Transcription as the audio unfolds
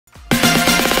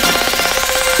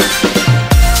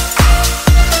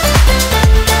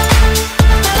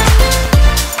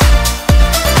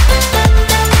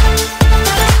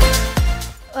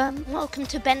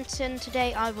to Benton.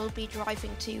 Today I will be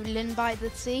driving to Lyn by the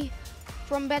Sea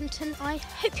from Benton. I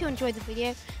hope you enjoyed the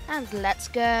video and let's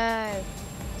go.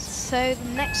 So the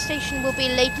next station will be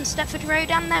Leighton Stepford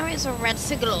Road and there is a red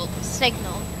signal,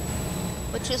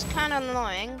 which is kind of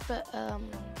annoying, but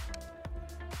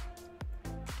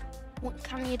what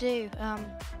can you do?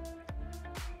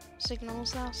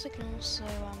 Signals are signals, so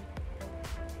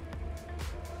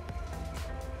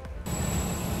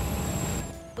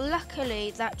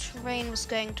luckily that train was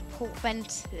going to Port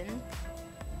Benton.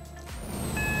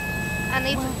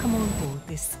 And welcome on board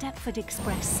this Stepford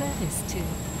Express service to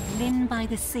Lyn by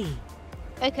the Sea.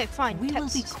 Okay, fine. We will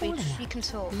be Text calling speech. You at can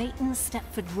talk. Leighton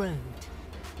Stepford Road,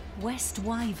 West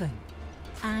Wyvern,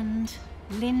 and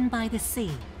Lyn by the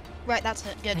Sea. Right, that's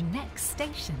it. Good. The next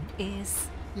station is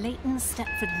Leighton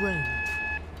Stepford Road.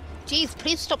 Jeez,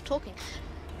 please stop talking.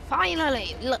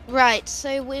 Finally, right.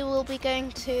 So we will be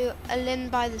going to Lyn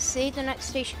by the Sea. The next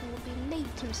station will be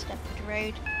Leighton Stepford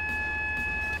Road.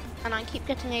 And I keep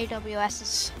getting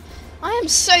AWS's. I am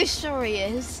so sorry,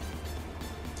 Iz.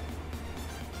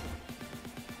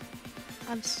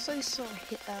 I'm so sorry.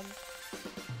 Yeah.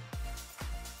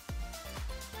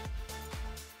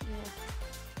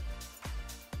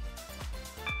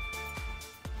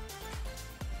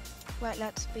 Right,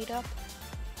 let's speed up.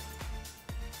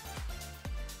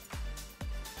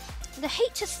 The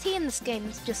HST in this game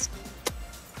is just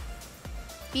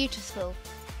beautiful.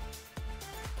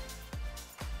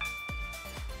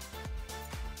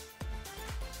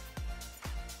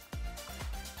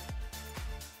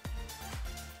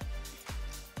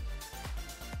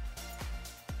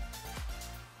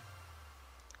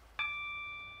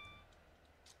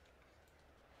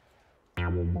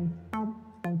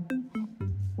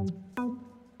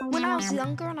 When I was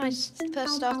younger and I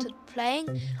first started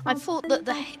playing, I thought that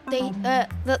the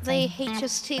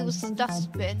HST was the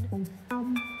dustbin,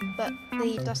 but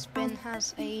the dustbin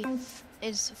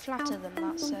is flatter than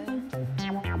that, so.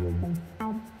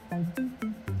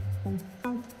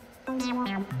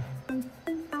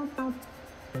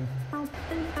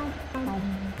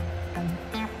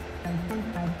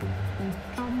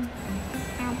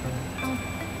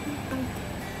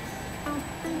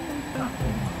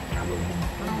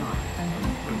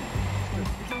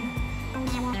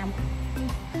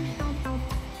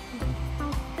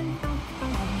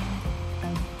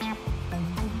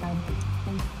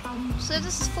 So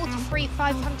this is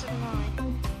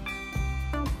 43,509.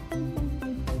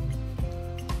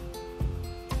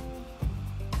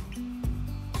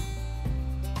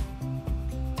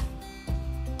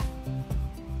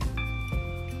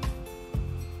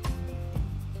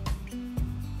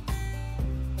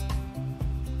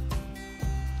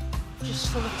 Just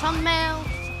for the thumbnail.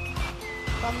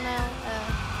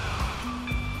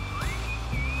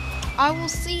 I will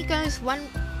see you guys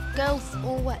girls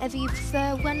or whatever you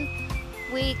prefer when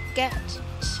we get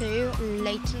to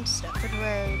Leighton Stepford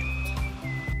Road.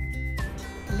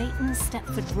 Leighton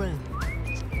Stepford Road.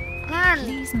 And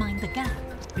please mind the gap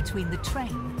between the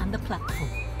train and the platform.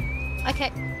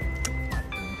 Okay.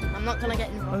 I'm not gonna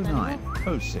get involved anymore.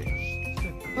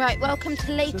 0906. Right, welcome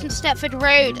to Leighton Stepford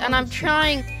Road, and I'm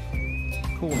trying.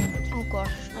 Oh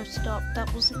gosh, I've stopped.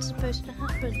 That wasn't supposed to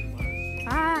happen.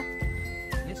 Ah!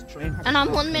 And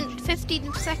I'm 1 minute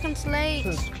 15 seconds late.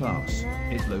 First class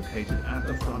is located at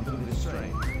the front of this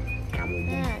train.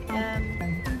 Alright,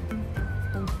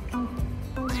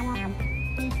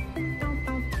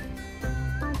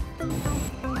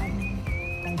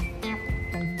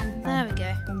 there we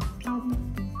go.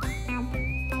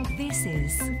 This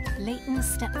is Leighton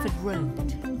Stepford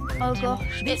Road. Oh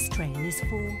gosh. This train is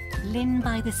for Lyn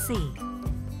by the Sea.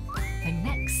 The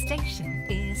next station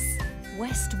is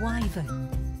West Wyvern.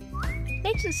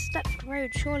 Leighton Stepford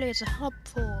Road surely is a hub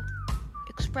for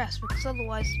Express, because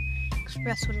otherwise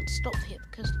Express wouldn't stop here,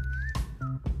 because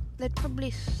they'd probably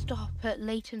stop at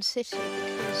Leighton City,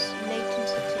 because Leighton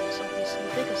City is obviously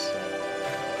bigger, so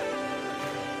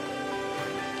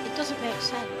it doesn't make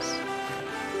sense.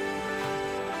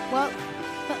 Well,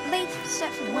 but Leighton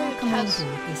Stepford Road has on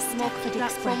board this more Stepford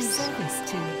platforms. Express service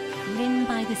to Lyn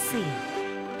by the Sea.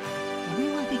 We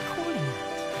will be calling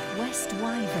at West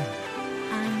Wyvern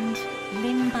and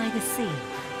Lyn by the Sea.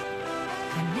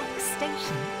 The next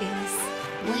station is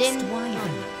West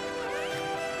Wyvern.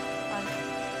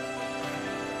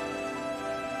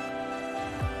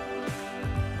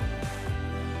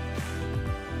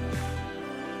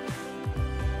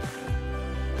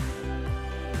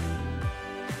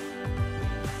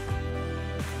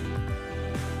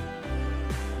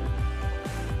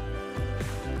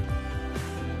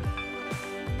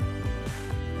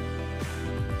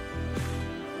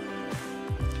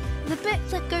 The bit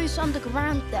that goes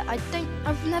underground there,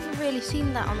 I've never really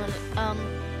seen that on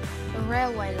a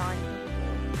railway line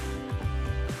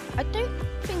before. I don't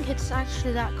think it's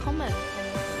actually that common in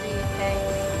the UK.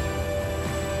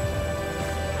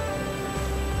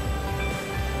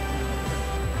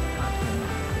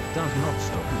 Does not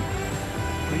stop.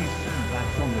 Please stand back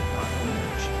from the platform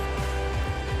edge.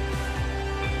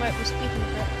 Right, we're speeding a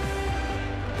bit.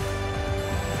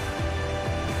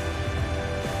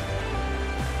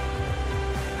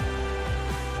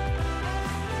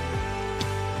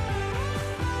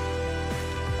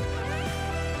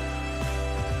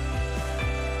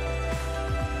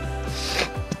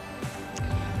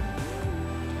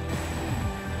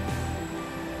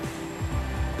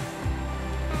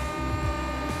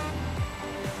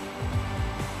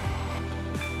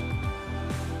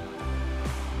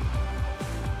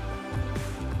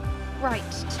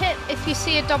 Right, tip, if you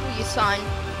see a W sign,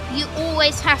 you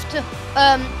always have to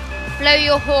blow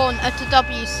your horn at the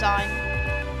W sign.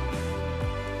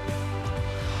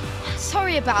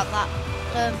 Sorry about that,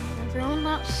 everyone,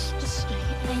 that's just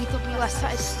AWS,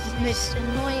 that is the most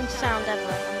annoying sound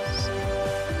ever.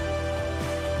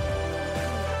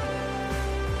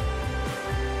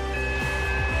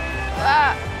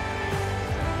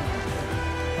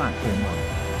 Platform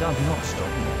 1 does not stop.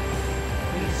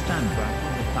 Please stand back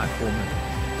on the platform edge.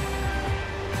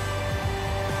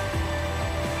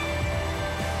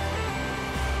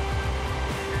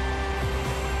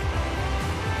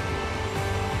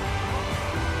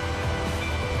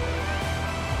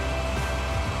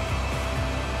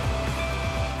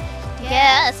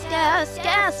 Gas, gas,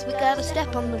 gas, we gotta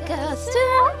step on the gas.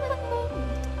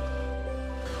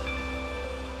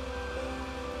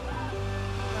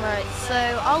 Right, so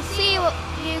I'll see what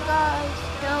you guys,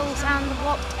 girls, and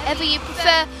whatever you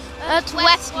prefer at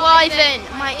West Wyvern.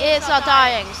 My ears are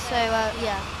dying, so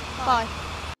yeah, bye.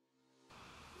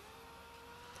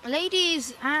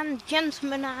 Ladies and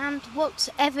gentlemen, and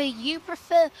whatever you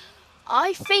prefer,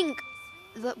 I think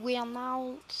that we are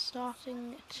now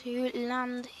starting to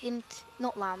land into,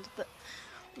 not land, but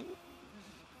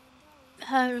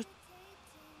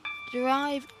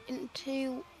drive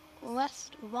into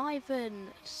West Wyvern.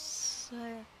 So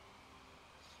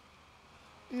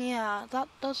yeah, that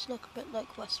does look a bit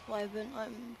like West Wyvern.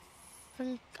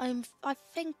 I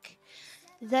think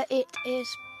that it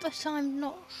is, but I'm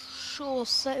not sure.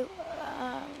 So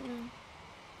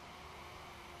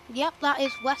yep, that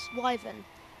is West Wyvern.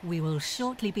 We will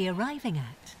shortly be arriving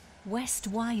at West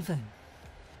Wyvern.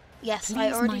 Yes, Please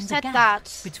I already mind said the gap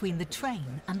that. between the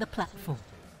train and the platform.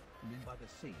 Lyn by the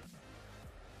sea.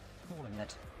 Calling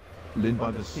it Lyn by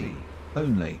the Sea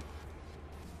only.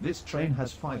 This train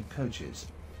has 5 coaches.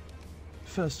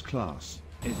 First class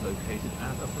is located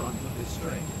at the front of this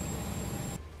train.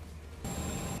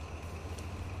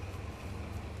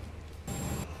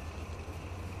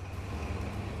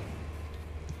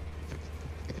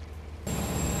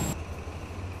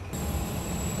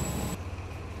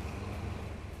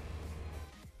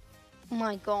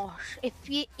 My gosh, if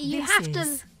you This have to,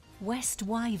 is West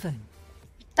Wyvern.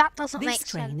 that doesn't This make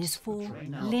train sense. is for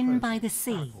Train now Lyn by the approaches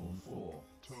Sea. platform 4.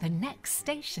 The next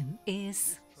station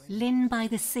is Lyn by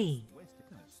the Sea.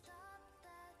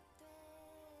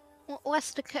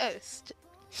 Wester Coast.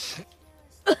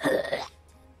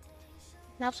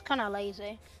 That's kind of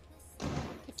lazy.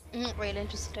 Not really,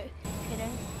 just kidding.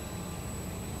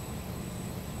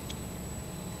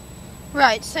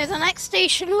 Right, so the next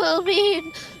station will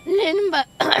be Lyn by...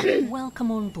 Welcome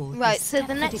on board Right, the so the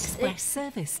Stepford next- Express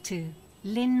service to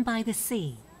Lyn by the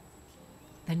Sea.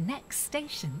 The next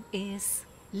station is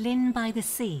Lyn by the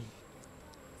Sea.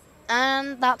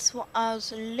 And that's what I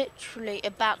was literally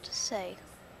about to say.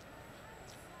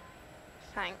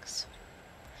 Thanks.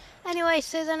 Anyway,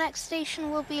 so the next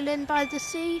station will be Lyn by the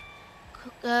Sea,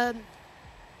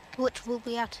 which will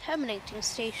be our terminating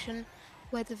station,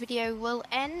 where the video will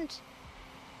end.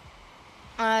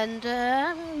 And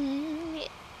yeah,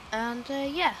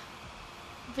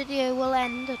 video will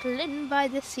end at Lyn by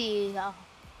the Sea,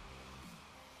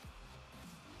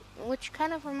 which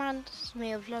kind of reminds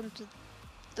me of London.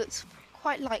 That's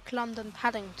quite like London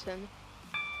Paddington.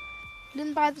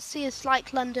 Lyn by the Sea is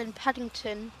like London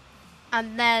Paddington,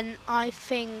 and then I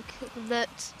think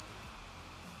that,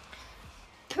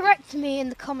 correct me in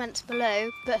the comments below,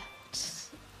 but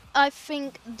I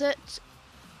think that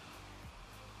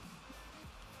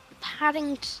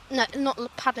Paddington, no, not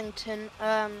Paddington,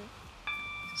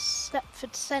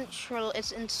 Stepford Central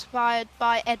is inspired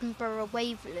by Edinburgh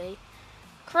Waverley.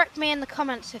 Correct me in the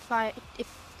comments if I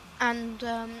am,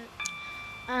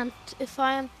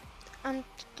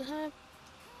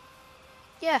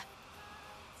 yeah,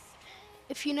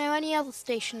 if you know any other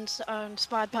stations that are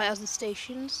inspired by other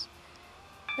stations,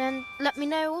 then let me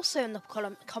know also in the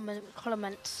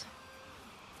comments.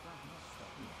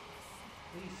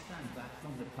 Please stand back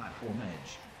from the platform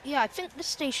edge. Yeah, I think this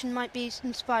station might be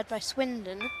inspired by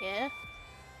Swindon, yeah?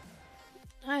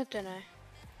 I don't know.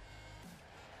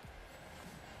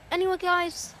 Anyway,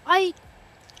 guys,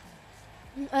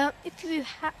 if you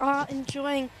are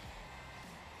enjoying...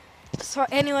 So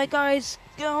anyway, guys,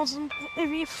 girls,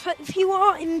 if you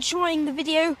are enjoying the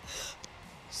video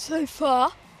so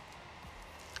far,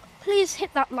 please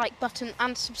hit that like button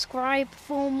and subscribe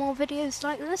for more videos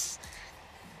like this.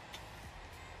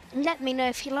 Let me know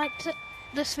if you liked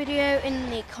this video in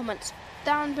the comments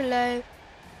down below.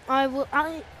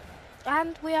 And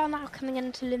we are now coming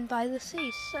into Lyn by the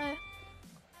Sea, so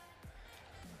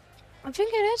I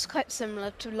think it is quite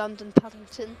similar to London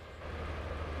Paddington.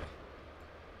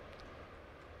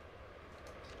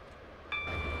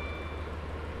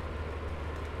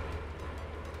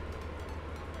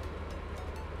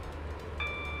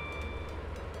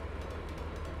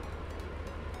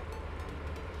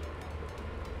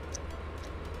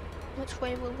 Which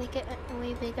way will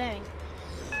we be going?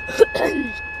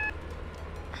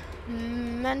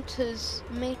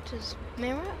 Meters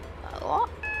mirror? What?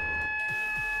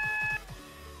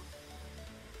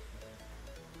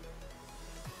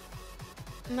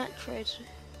 Metros.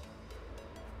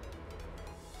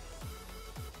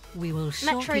 We will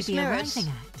shortly Metro's be mirrors.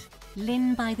 arriving at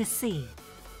Lyn by the Sea.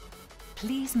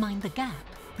 Please mind the gap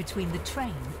between the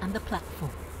train and the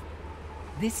platform.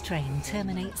 This train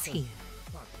terminates here.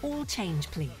 All change,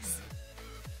 please.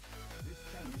 This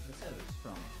train is the service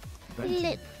from Benton.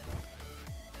 Lyn.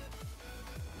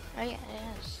 Oh yeah,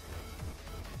 it is.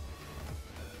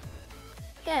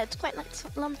 Yeah, it's quite like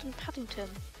London Paddington.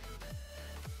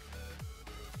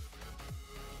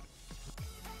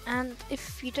 And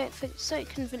if you don't think so,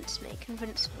 convince me.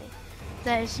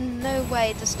 There's no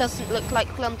way this doesn't look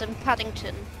like London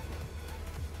Paddington.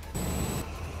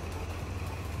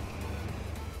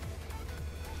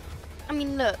 I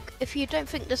mean, look, if you don't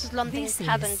think this is London This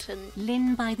Paddington, is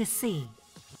Lyn by the Sea.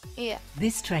 yeah,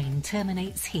 This train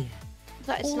terminates here.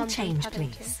 that is All London change,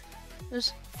 Paddington. please.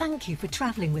 There's, Thank you for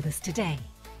travelling with us today.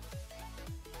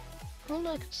 oh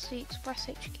look, it's the Express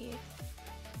HQ.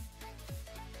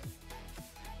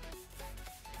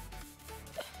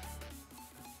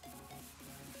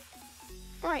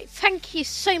 Right, thank you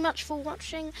so much for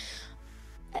watching,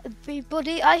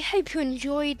 everybody. I hope you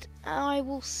enjoyed. I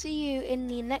will see you in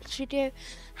the next video.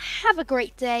 Have a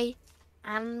great day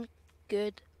and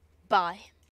goodbye.